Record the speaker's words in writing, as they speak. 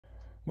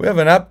We have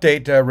an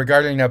update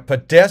regarding a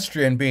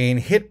pedestrian being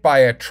hit by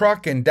a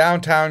truck in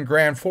downtown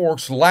Grand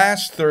Forks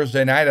last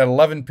Thursday night at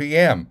 11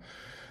 p.m.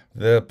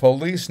 The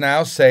police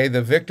now say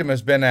the victim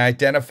has been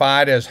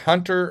identified as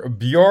Hunter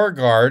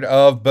Bjorgard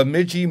of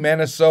Bemidji,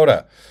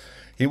 Minnesota.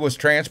 He was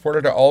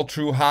transported to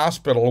Altru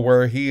Hospital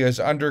where he is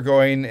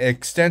undergoing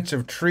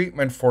extensive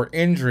treatment for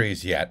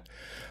injuries yet.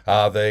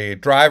 The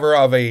driver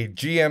of a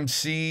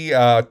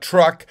GMC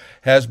truck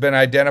has been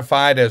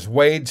identified as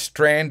Wade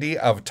Strandy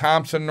of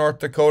Thompson, North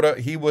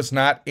Dakota. He was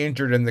not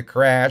injured in the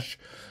crash.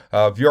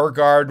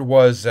 Bjorgard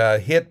was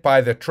hit by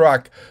the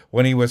truck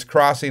when he was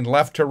crossing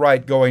left to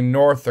right going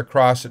north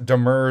across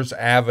Demers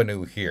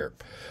Avenue here.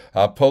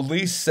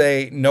 Police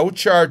say no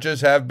charges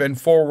have been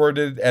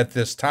forwarded at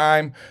this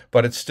time,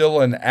 but it's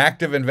still an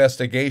active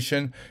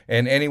investigation,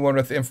 and anyone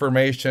with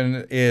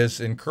information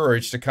is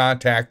encouraged to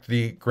contact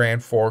the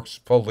Grand Forks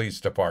Police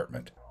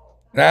Department.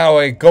 Now,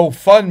 a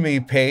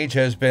GoFundMe page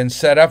has been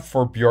set up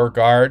for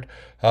Bjorgard,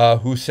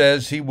 who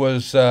says he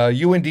was a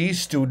UND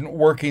student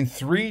working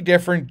 3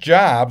 different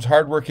jobs,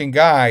 hardworking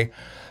guy,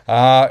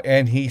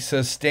 and he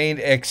sustained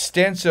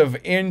extensive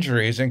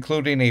injuries,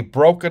 including a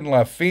broken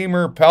left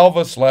femur,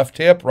 pelvis, left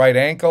hip, right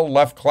ankle,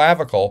 left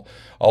clavicle,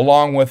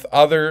 along with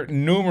other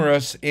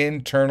numerous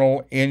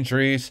internal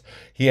injuries.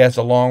 He has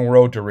a long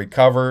road to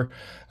recover.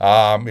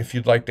 If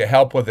you'd like to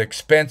help with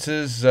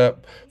expenses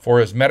for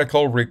his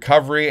medical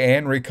recovery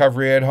and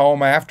recovery at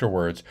home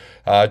afterwards,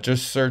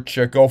 just search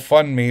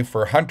GoFundMe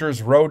for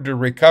Hunter's Road to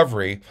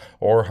Recovery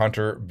or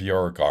Hunter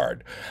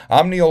Bjorgard.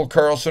 I'm Neil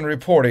Carlson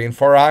reporting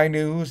for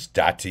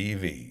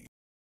iNewZ.TV.